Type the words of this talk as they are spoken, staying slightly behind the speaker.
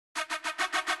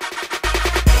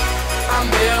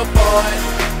built for it.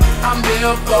 I'm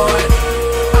built for it.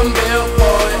 I'm built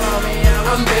for it.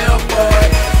 I'm built for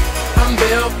it. I'm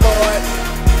built for it.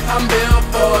 I'm built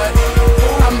for it.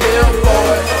 I'm built for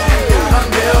it. I'm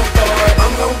built for it.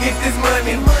 I'm gon' get this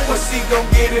money, but she gon'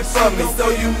 get it from me. So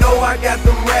you know I got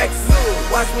them racks.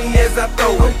 Watch me as I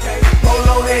throw it.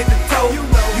 Polo head to toe,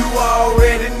 you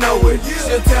already know it.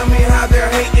 She'll tell me how they're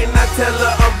hating, I tell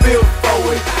her I'm built for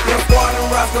it. Your squad and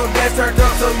Roscoe, that's turned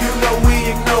up, so you know we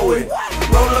ignore it.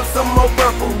 Roll up some more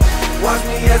purple, watch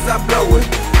me as I blow it.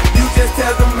 You just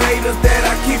tell them haters that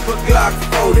I keep a Glock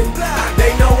folded.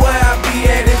 They know where I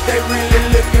be at if they really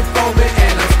looking for me.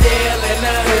 And I'm still in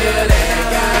the hood, and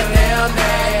goddamn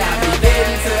day I be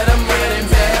getting to the money,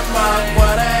 man. Mark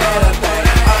what I had a thing.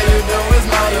 All you do is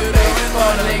motivate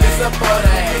for the niggas support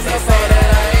the hate. They say that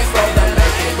I ain't supposed to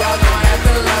make it. Y'all gon' have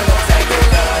to learn to take it,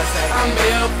 love. I'm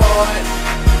built for it.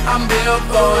 I'm built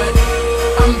for it.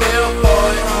 I'm built for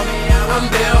it. I'm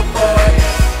built for it.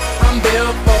 I'm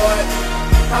built for it.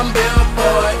 I'm built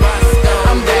for it.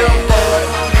 I'm built for it.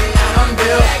 I'm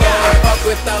built for it. Fuck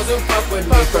with those who fuck with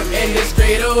me, from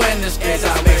industry to industry.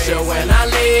 I make sure when I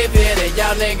leave here that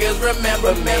y'all niggas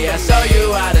remember me. I show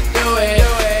you how to do it.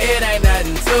 It ain't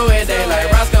nothing to it. They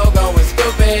like Roscoe going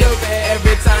stupid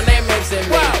every time they mention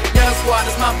me. Young squad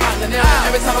is my partner now.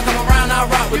 Every time I come around, I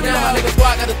rock with them. My niggas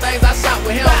squad got the things I shot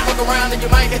with him. Fuck around and you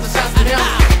might get the shots with him.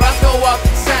 Roscoe off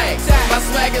the chain. My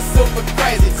swag is super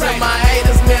crazy. To my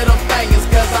haters, middle fingers,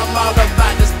 cause I'm all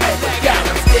about this paper. Yeah,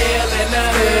 I'm still in the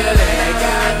hood, and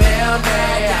goddamn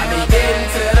day I be getting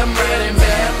to the money,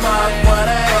 man. Mark what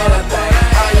I had a thing.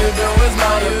 All you do is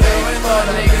motivate for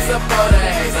the niggas support the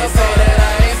hate. They say that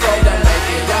I ain't supposed to make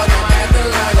it. Y'all gon' have to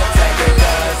learn to take it,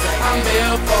 love. I'm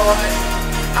built for it.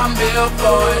 I'm built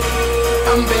for it.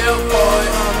 I'm built for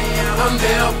it. I'm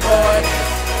built for it.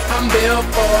 I'm built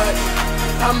for it.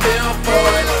 I'm built for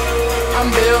it. I'm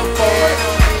built for it.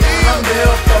 I'm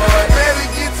built for it. Better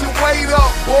get your weight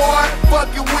up, boy.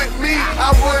 Fucking with me,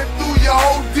 I run through your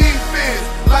whole defense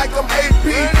like I'm AP.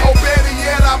 Or better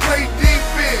yet, I play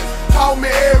defense. Call me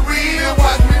Aries and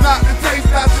watch me knock the taste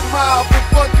out your mouth for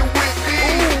fucking with me.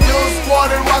 Young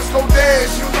squad and Roscoe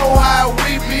dash, you know how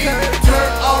we be.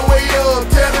 Turn all the way up,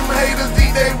 tell them haters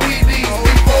eat they Wheaties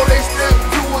before they step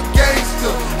to a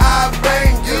gangster. I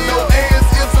bang you, your ass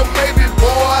is a baby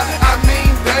boy. I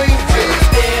mean danger.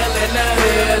 Still in the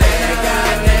hood, and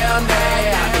goddamn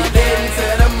day I be getting to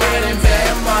the money,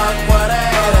 man. Mark what I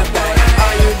had a thing.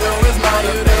 All you do is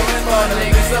motivate for the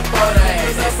niggas support the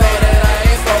hate. They say that I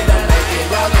ain't supposed to make it.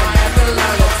 Y'all gon' have to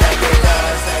learn to take it,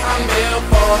 love. I'm built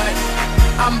for it.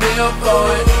 I'm built for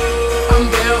it. I'm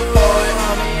built for it.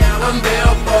 I'm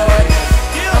built for it.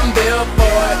 I'm built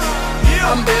for it.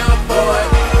 I'm built for it.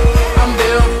 I'm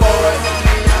built for it.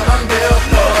 I'm built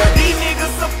for it. These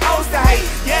niggas supposed to hate,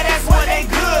 yeah, that's what they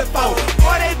good for.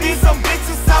 Or they be some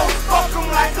bitches, so fuck them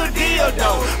like a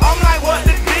dildo. I'm like, what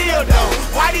the deal though?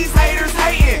 Why these haters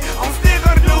hating? I'm still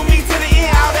gonna do me to the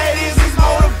end. All that is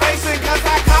motivation, cause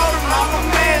I called him, I'm a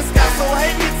mascot. So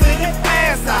hate me to the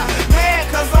fast side. Mad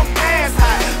cause I'm fast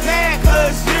high. Mad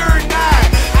cause you're not.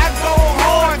 I go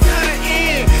hard to the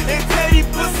end and tell these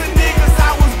pussy niggas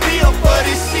I was built for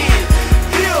this shit.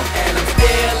 Yeah. And I'm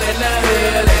still in the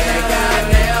hood, and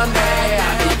goddamn day I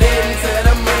be getting to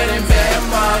the money, man.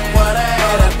 Mark what I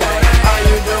had a thing. All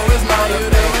you do is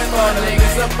motivate for the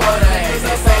niggas support the hate.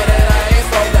 They say that I ain't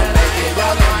supposed to make it.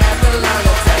 Y'all gon' have to learn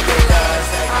to take it, love.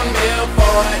 I'm built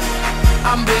for it.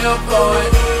 I'm built for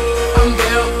it. I'm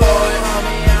built for it.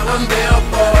 I'm built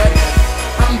for it.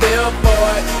 I'm built for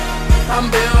it. I'm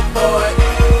built for it.